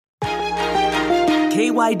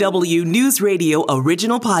KYW News Radio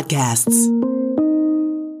original podcasts.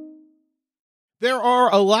 There are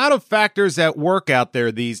a lot of factors at work out there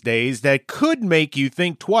these days that could make you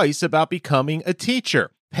think twice about becoming a teacher.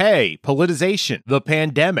 Pay, politicization, the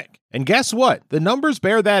pandemic. And guess what? The numbers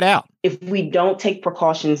bear that out. If we don't take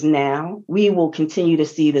precautions now, we will continue to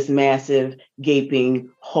see this massive gaping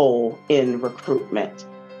hole in recruitment.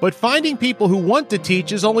 But finding people who want to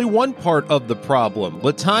teach is only one part of the problem.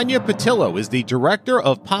 Latanya Patillo is the Director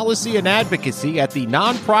of Policy and Advocacy at the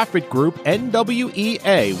nonprofit group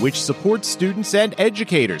NWEA, which supports students and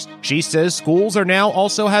educators. She says schools are now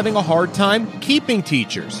also having a hard time keeping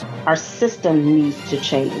teachers. Our system needs to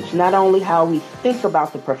change, not only how we think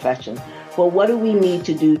about the profession, but what do we need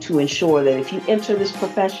to do to ensure that if you enter this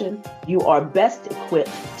profession, you are best equipped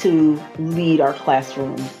to lead our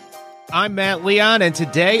classrooms. I'm Matt Leon, and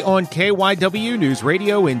today on KYW News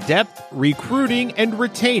Radio In Depth, recruiting and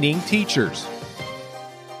retaining teachers.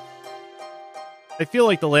 I feel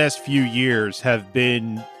like the last few years have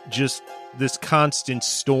been just this constant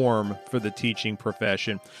storm for the teaching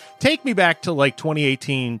profession. Take me back to like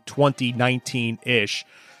 2018, 2019-ish.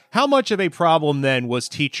 How much of a problem then was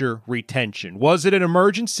teacher retention? Was it an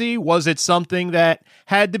emergency? Was it something that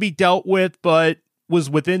had to be dealt with but was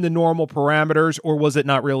within the normal parameters, or was it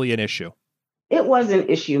not really an issue? It was an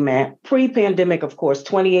issue, Matt. Pre-pandemic, of course,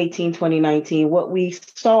 2018, 2019, what we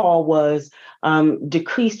saw was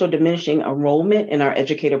decreased or diminishing enrollment in our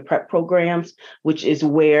educator prep programs, which is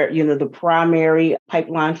where, the primary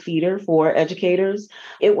pipeline feeder for educators.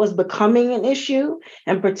 It was becoming an issue,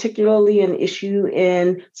 and particularly an issue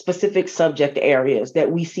in specific subject areas that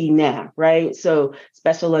we see now, right? So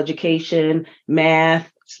special education, math,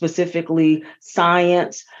 specifically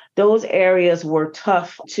science, those areas were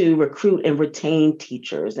tough to recruit and retain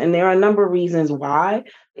teachers. And there are a number of reasons why.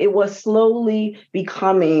 It was slowly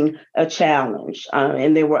becoming a challenge.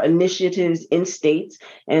 And there were initiatives in states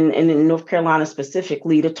and in North Carolina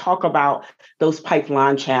specifically to talk about those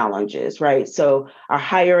pipeline challenges, right? So our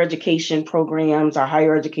higher education programs, our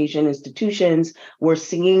higher education institutions were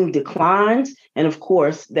seeing declines. And of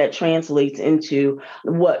course, that translates into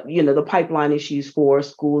what, the pipeline issues for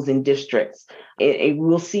schools and districts.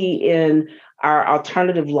 We'll see in our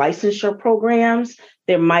alternative licensure programs,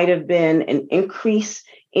 there might have been an increase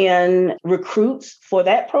in recruits for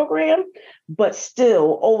that program, but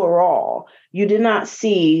still overall, you did not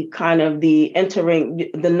see kind of the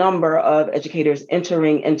number of educators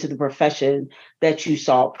entering into the profession that you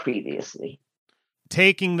saw previously.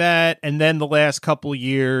 Taking that, and then the last couple of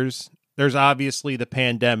years, there's obviously the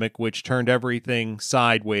pandemic, which turned everything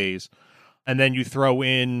sideways. And then you throw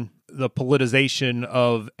in the politicization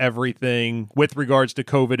of everything with regards to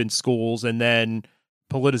COVID in schools, and then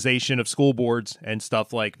politicization of school boards and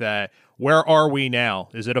stuff like that. Where are we now?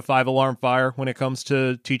 Is it a 5-alarm fire when it comes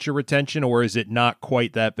to teacher retention, or is it not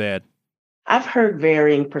quite that bad? I've heard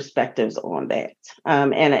varying perspectives on that.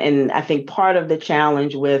 And I think part of the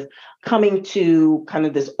challenge with coming to kind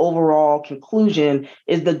of this overall conclusion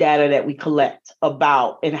is the data that we collect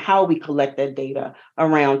about and how we collect that data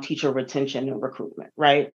around teacher retention and recruitment,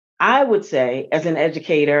 right? I would say, as an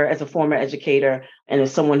educator, as a former educator, and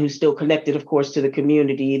as someone who's still connected, of course, to the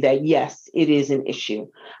community, that yes, it is an issue.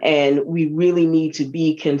 And we really need to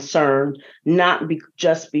be concerned, not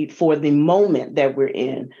just for the moment that we're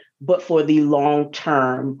in, but for the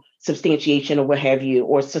long-term substantiation or what have you,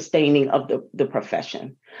 or sustaining of the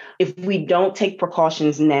profession. If we don't take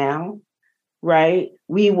precautions now, right,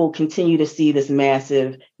 we will continue to see this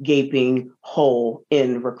massive gaping hole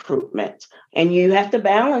in recruitment. And you have to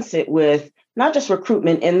balance it with not just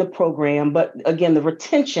recruitment in the program, but again, the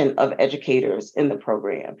retention of educators in the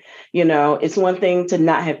program. It's one thing to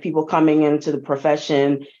not have people coming into the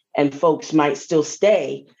profession and folks might still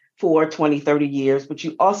stay for 20, 30 years, but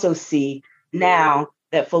you also see now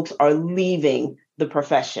that folks are leaving the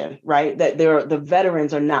profession, right? That the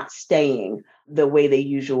veterans are not staying the way they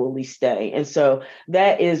usually stay. And so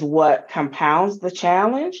that is what compounds the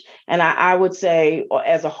challenge. And I would say,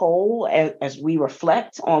 as a whole, as we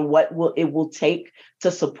reflect on what it will take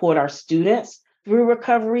to support our students through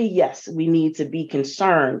recovery, yes, we need to be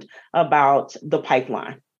concerned about the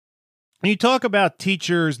pipeline. When you talk about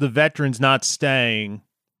teachers, the veterans not staying,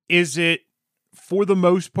 is it, for the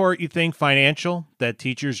most part, you think financial, that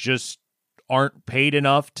teachers just aren't paid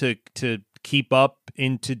enough to keep up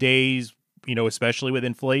in today's, especially with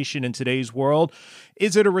inflation in today's world?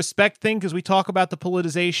 Is it a respect thing? Because we talk about the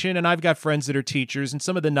politicization, and I've got friends that are teachers, and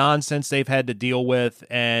some of the nonsense they've had to deal with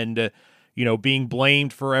and, being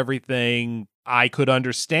blamed for everything, I could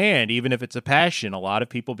understand, even if it's a passion. A lot of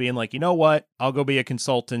people being like, you know what, I'll go be a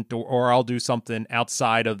consultant or I'll do something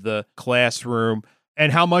outside of the classroom.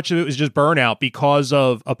 And how much of it was just burnout because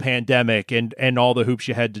of a pandemic and all the hoops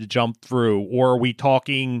you had to jump through? Or are we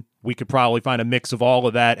talking, we could probably find a mix of all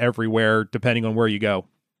of that everywhere, depending on where you go?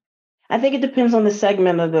 I think it depends on the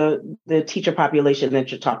segment of the teacher population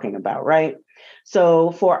that you're talking about, right?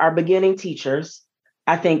 So for our beginning teachers,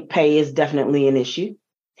 I think pay is definitely an issue.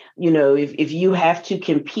 If you have to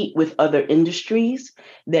compete with other industries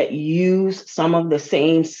that use some of the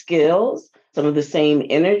same skills, some of the same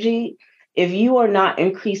energy, if you are not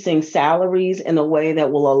increasing salaries in a way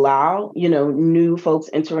that will allow, new folks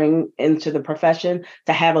entering into the profession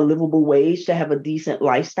to have a livable wage, to have a decent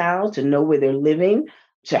lifestyle, to know where they're living,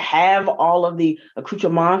 to have all of the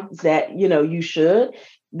accoutrements that, you should,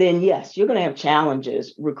 then yes, you're going to have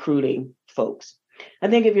challenges recruiting folks. I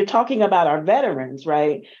think if you're talking about our veterans,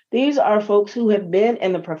 right, these are folks who have been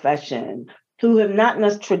in the profession, who have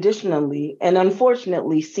not traditionally and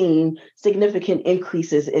unfortunately seen significant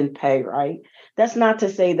increases in pay, right? That's not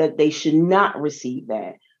to say that they should not receive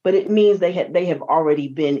that, but it means they have already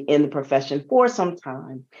been in the profession for some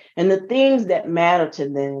time. And the things that matter to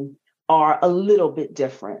them are a little bit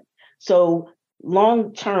different. So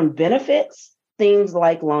long-term benefits, things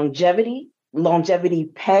like longevity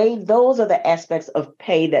pay, those are the aspects of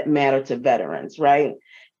pay that matter to veterans, right?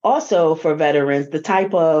 Also for veterans, the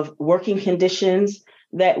type of working conditions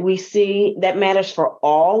that we see, that matters for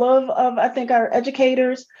all of I think, our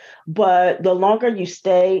educators. But the longer you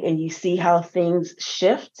stay and you see how things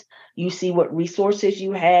shift, you see what resources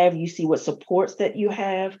you have, you see what supports that you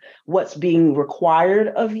have, what's being required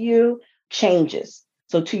of you changes.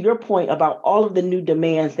 So to your point about all of the new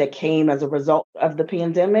demands that came as a result of the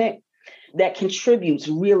pandemic, that contributes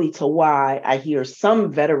really to why I hear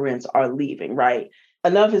some veterans are leaving, right?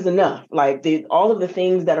 Enough is enough. Like all of the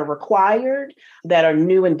things that are required, that are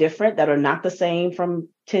new and different, that are not the same from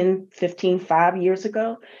 10, 15, 5 years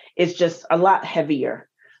ago, it's just a lot heavier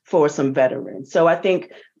for some veterans. So I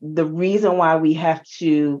think the reason why we have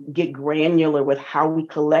to get granular with how we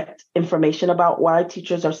collect information about why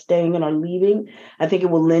teachers are staying and are leaving, I think it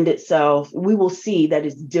will lend itself, we will see that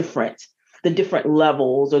it's different, the different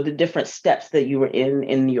levels or the different steps that you were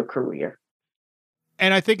in your career.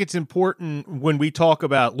 And I think it's important when we talk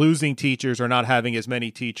about losing teachers or not having as many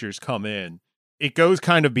teachers come in, it goes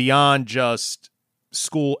kind of beyond just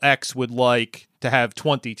school X would like to have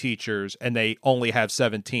 20 teachers and they only have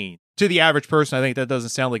 17. To the average person, I think that doesn't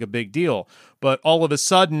sound like a big deal. But all of a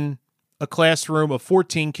sudden, a classroom of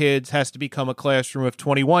 14 kids has to become a classroom of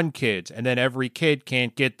 21 kids, and then every kid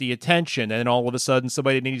can't get the attention, and all of a sudden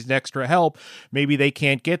somebody needs extra help. Maybe they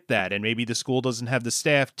can't get that, and maybe the school doesn't have the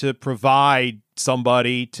staff to provide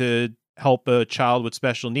somebody to help a child with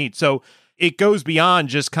special needs. So it goes beyond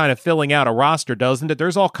just kind of filling out a roster, doesn't it?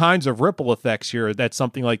 There's all kinds of ripple effects here that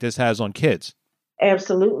something like this has on kids.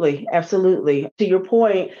 Absolutely. Absolutely. To your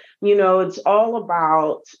point, it's all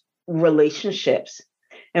about relationships.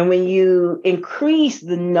 And when you increase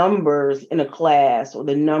the numbers in a class or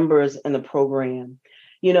the numbers in the program,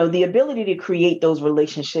 the ability to create those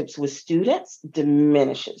relationships with students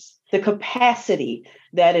diminishes. The capacity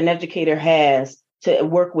that an educator has to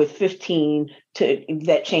work with 15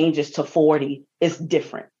 that changes to 40 is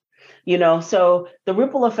different. So the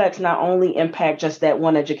ripple effects not only impact just that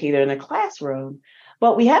one educator in a classroom,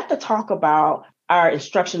 but we have to talk about our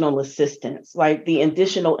instructional assistants, like the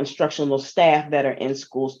additional instructional staff that are in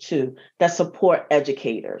schools too, that support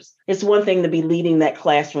educators. It's one thing to be leading that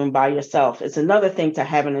classroom by yourself. It's another thing to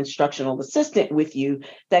have an instructional assistant with you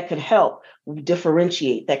that could help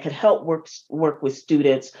differentiate, that could help work with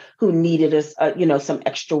students who needed some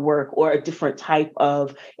extra work or a different type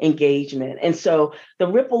of engagement. And so the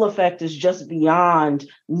ripple effect is just beyond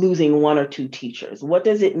losing one or two teachers. What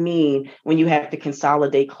does it mean when you have to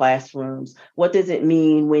consolidate classrooms? What does it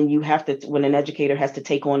mean when an educator has to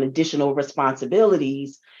take on additional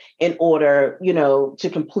responsibilities in order, to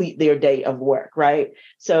complete their day of work, right?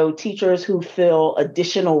 So teachers who fill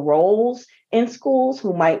additional roles in schools,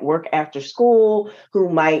 who might work after school, who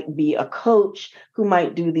might be a coach, who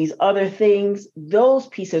might do these other things, those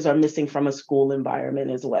pieces are missing from a school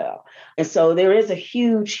environment as well. And so there is a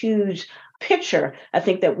huge, huge picture, I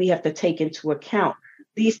think, that we have to take into account.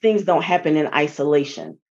 These things don't happen in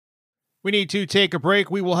isolation. We need to take a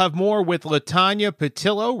break. We will have more with LaTanya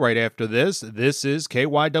Patillo right after this. This is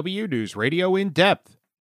KYW News Radio In Depth.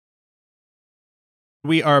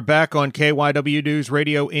 We are back on KYW News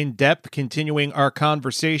Radio In Depth, continuing our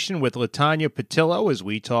conversation with LaTanya Patillo as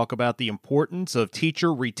we talk about the importance of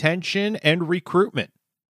teacher retention and recruitment.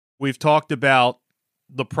 We've talked about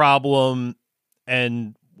the problem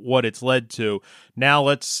and what it's led to. Now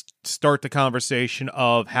let's start the conversation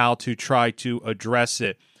of how to try to address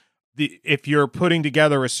it. if you're putting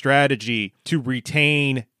together a strategy to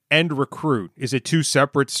retain and recruit, is it two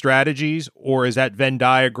separate strategies, or is that Venn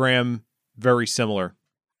diagram very similar?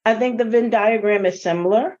 I think the Venn diagram is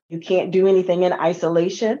similar. You can't do anything in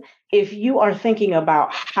isolation. If you are thinking about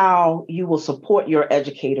how you will support your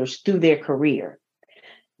educators through their career,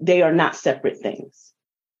 they are not separate things.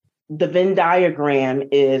 The Venn diagram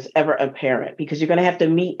is ever apparent because you're going to have to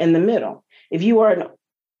meet in the middle. If you are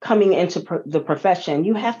coming into the profession,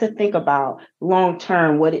 you have to think about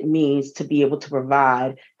long-term what it means to be able to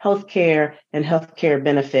provide healthcare and healthcare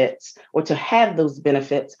benefits, or to have those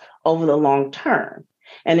benefits over the long term.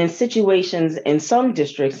 And in situations in some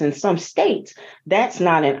districts, in some states, that's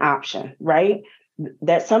not an option, right?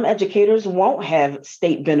 That some educators won't have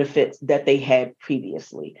state benefits that they had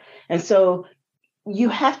previously. And so you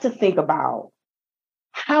have to think about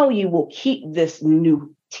how you will keep this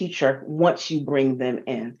new teacher once you bring them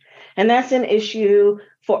in. And that's an issue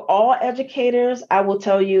for all educators. I will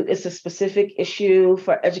tell you it's a specific issue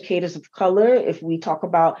for educators of color. If we talk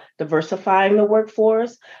about diversifying the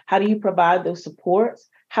workforce, how do you provide those supports?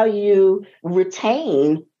 How do you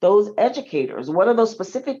retain those educators? What are those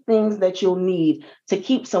specific things that you'll need to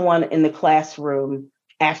keep someone in the classroom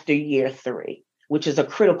after year 3? Which is a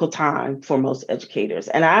critical time for most educators.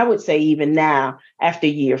 And I would say even now, after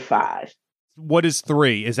year 5. What is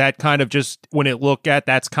 3? Is that kind of just when it look at,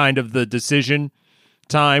 that's kind of the decision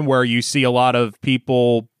time where you see a lot of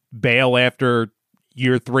people bail after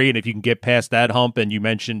year 3, and if you can get past that hump, and you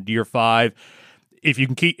mentioned year 5,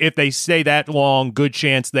 if they stay that long, good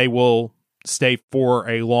chance they will stay for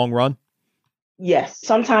a long run? Yes,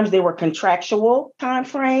 sometimes they were contractual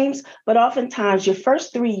timeframes, but oftentimes your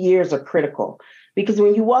first 3 years are critical. Because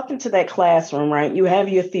when you walk into that classroom, right, you have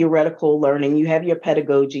your theoretical learning, you have your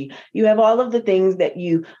pedagogy, you have all of the things that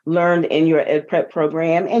you learned in your ed prep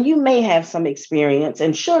program, and you may have some experience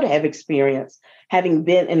and should have experience having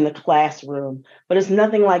been in the classroom, but it's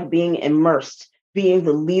nothing like being immersed, being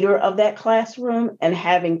the leader of that classroom and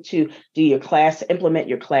having to implement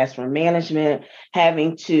your classroom management,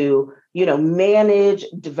 having to, manage,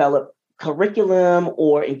 develop curriculum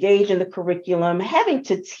or engage in the curriculum, having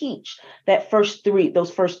to teach those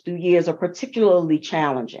first 3 years are particularly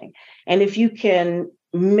challenging. And if you can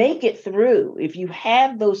make it through, if you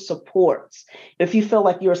have those supports, if you feel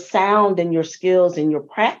like you're sound in your skills and your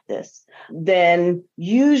practice, then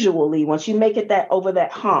usually once you make it over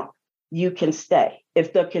that hump, you can stay.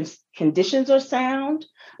 If the conditions are sound,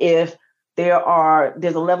 if there's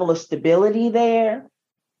a level of stability there,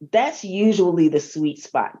 that's usually the sweet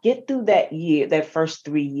spot. Get through that first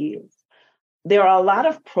 3 years. There are a lot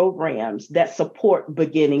of programs that support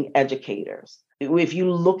beginning educators. If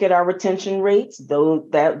you look at our retention rates, those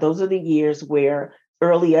are the years where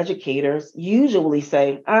early educators usually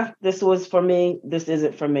say, this was for me, this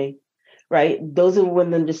isn't for me, right? Those are when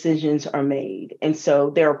the decisions are made. And so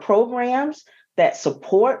there are programs that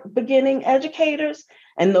support beginning educators,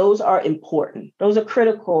 and those are important. Those are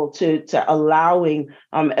critical to allowing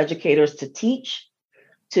educators to teach,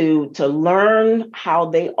 to learn how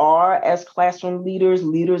they are as classroom leaders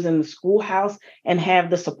in the schoolhouse, and have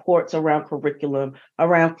the supports around curriculum,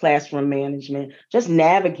 around classroom management, just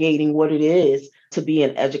navigating what it is to be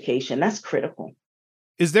in education. That's critical.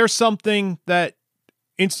 Is there something that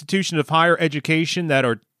institutions of higher education that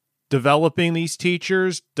are developing these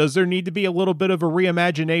teachers, does there need to be a little bit of a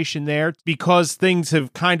reimagination there because things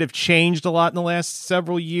have kind of changed a lot in the last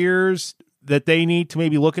several years, that they need to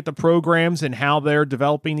maybe look at the programs and how they're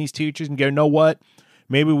developing these teachers and go, you know what,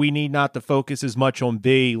 maybe we need not to focus as much on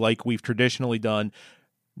B like we've traditionally done.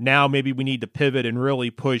 Now maybe we need to pivot and really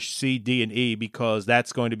push C, D, and E, because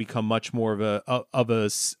that's going to become much more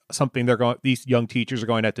of something these young teachers are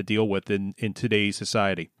going to have to deal with in today's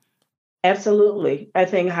society. Absolutely. I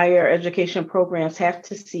think higher education programs have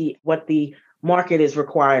to see what the market is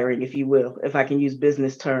requiring, if you will, if I can use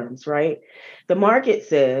business terms, right? The market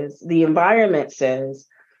says, the environment says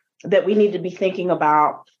that we need to be thinking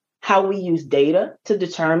about how we use data to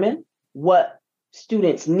determine what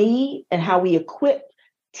students need and how we equip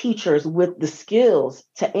teachers with the skills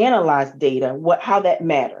to analyze data, how that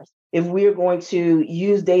matters. If we're going to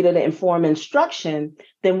use data to inform instruction,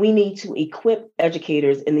 then we need to equip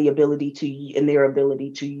educators in their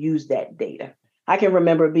ability to use that data. I can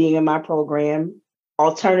remember being in my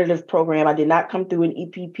alternative program. I did not come through an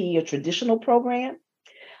EPP, a traditional program.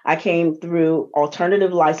 I came through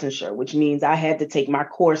alternative licensure, which means I had to take my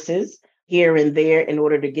courses here and there in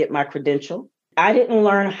order to get my credential. I didn't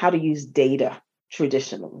learn how to use data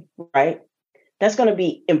traditionally, right? That's going to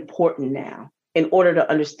be important now in order to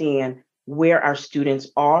understand where our students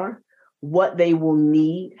are, what they will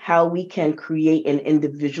need, how we can create an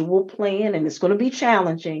individual plan, and it's going to be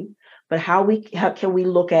challenging, but how can we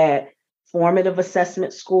look at formative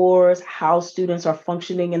assessment scores, how students are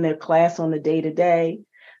functioning in their class on the day-to-day,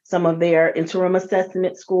 some of their interim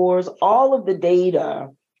assessment scores, all of the data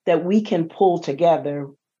that we can pull together.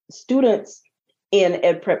 Students in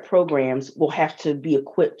ed prep programs will have to be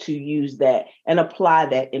equipped to use that and apply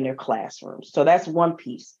that in their classrooms. So that's one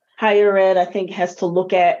piece. Higher ed, I think, has to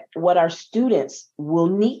look at what our students will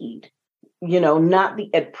need, not the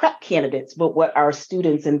ed prep candidates, but what our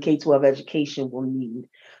students in K-12 education will need.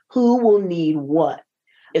 Who will need what?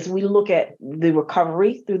 As we look at the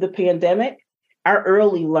recovery through the pandemic, our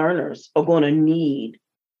early learners are going to need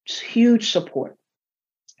huge support.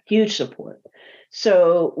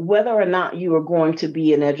 So whether or not you are going to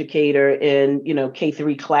be an educator in,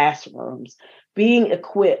 K-3 classrooms, being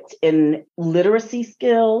equipped in literacy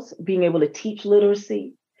skills, being able to teach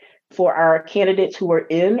literacy for our candidates who are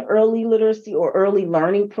in early literacy or early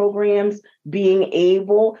learning programs, being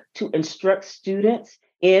able to instruct students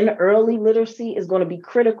in early literacy is going to be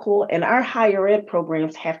critical. And our higher ed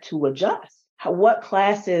programs have to adjust. What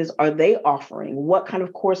classes are they offering? What kind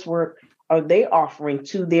of coursework are they offering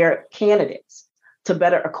to their candidates to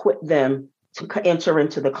better equip them to enter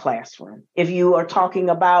into the classroom? If you are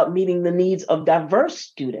talking about meeting the needs of diverse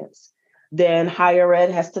students, then higher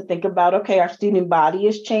ed has to think about, okay, our student body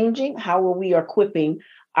is changing. How are we equipping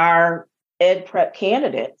our ed prep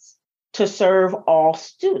candidates to serve all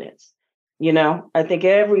students? I think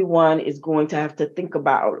everyone is going to have to think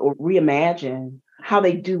about or reimagine how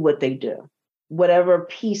they do what they do. Whatever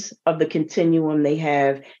piece of the continuum they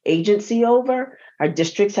have agency over, our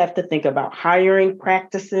districts have to think about hiring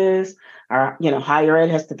practices. Our, higher ed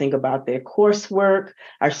has to think about their coursework.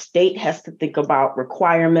 Our state has to think about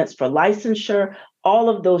requirements for licensure. All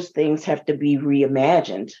of those things have to be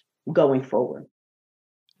reimagined going forward.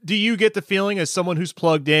 Do you get the feeling as someone who's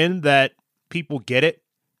plugged in that people get it,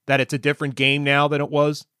 that it's a different game now than it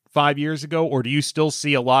was 5 years ago? Or do you still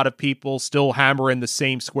see a lot of people still hammering the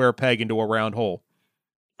same square peg into a round hole?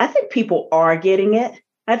 I think people are getting it.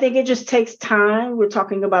 I think it just takes time. We're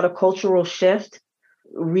talking about a cultural shift,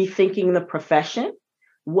 rethinking the profession,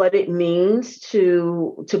 what it means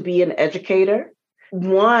to be an educator.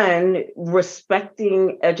 One,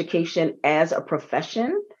 respecting education as a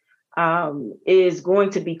profession is going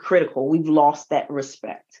to be critical. We've lost that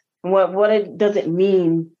respect. Does it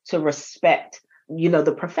mean to respect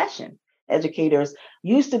the profession? Educators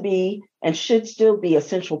used to be and should still be a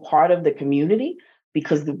central part of the community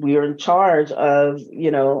because we're in charge of,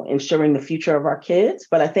 ensuring the future of our kids.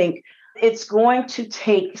 But I think it's going to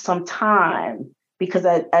take some time because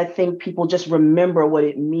I think people just remember what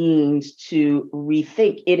it means to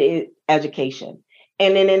rethink it is education.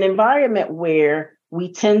 And in an environment where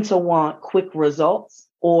we tend to want quick results,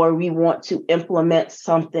 or we want to implement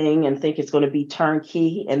something and think it's going to be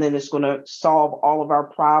turnkey and then it's going to solve all of our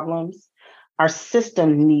problems, our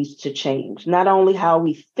system needs to change. Not only how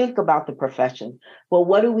we think about the profession, but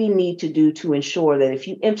what do we need to do to ensure that if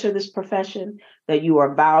you enter this profession, that you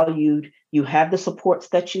are valued, you have the supports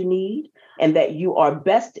that you need, and that you are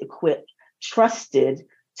best equipped, trusted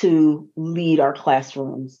to lead our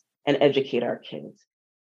classrooms and educate our kids.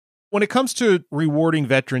 When it comes to rewarding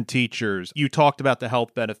veteran teachers, you talked about the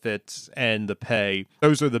health benefits and the pay.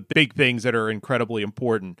 Those are the big things that are incredibly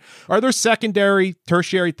important. Are there secondary,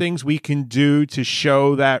 tertiary things we can do to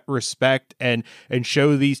show that respect and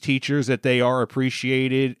show these teachers that they are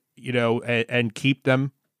appreciated, and keep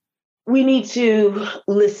them? We need to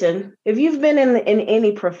listen. If you've been in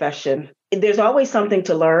any profession, there's always something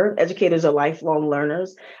to learn. Educators are lifelong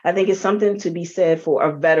learners. I think it's something to be said for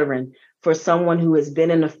a veteran, for someone who has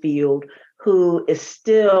been in the field, who is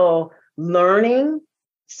still learning,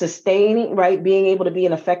 sustaining, right? Being able to be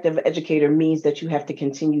an effective educator means that you have to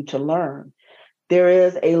continue to learn. There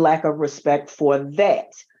is a lack of respect for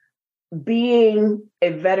that. Being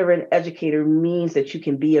a veteran educator means that you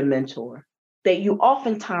can be a mentor, that you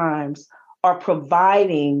oftentimes are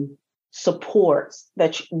providing supports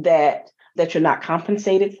that you're not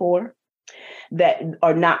compensated for, that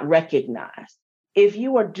are not recognized. If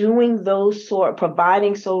you are doing those sorts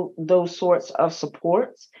of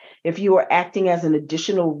supports, if you are acting as an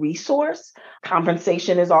additional resource,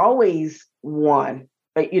 compensation is always one,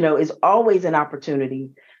 but is always an opportunity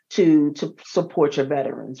to support your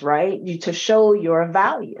veterans, right? To show your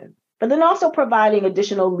value. But then also providing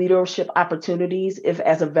additional leadership opportunities if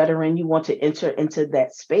as a veteran you want to enter into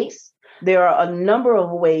that space. There are a number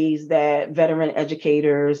of ways that veteran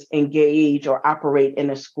educators engage or operate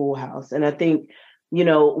in a schoolhouse. And I think,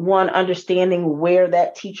 one, understanding where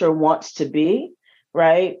that teacher wants to be,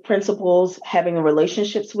 right? Principals having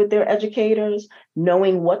relationships with their educators,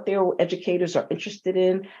 knowing what their educators are interested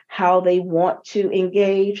in, how they want to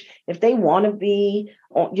engage. If they want to be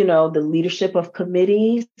on, the leadership of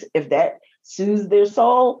committees, if that soothes their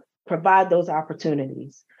soul, provide those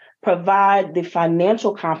opportunities. Provide the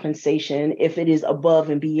financial compensation if it is above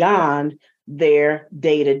and beyond their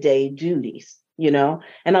day-to-day duties.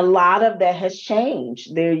 And a lot of that has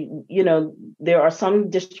changed. There are some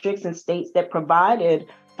districts and states that provided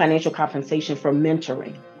financial compensation for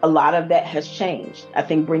mentoring. A lot of that has changed. I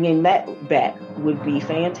think bringing that back would be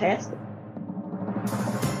fantastic.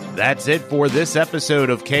 That's it for this episode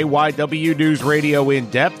of KYW News Radio In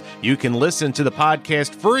Depth. You can listen to the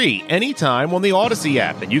podcast free anytime on the Odyssey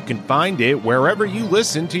app, and you can find it wherever you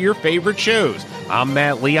listen to your favorite shows. I'm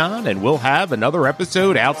Matt Leon, and we'll have another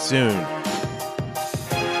episode out soon.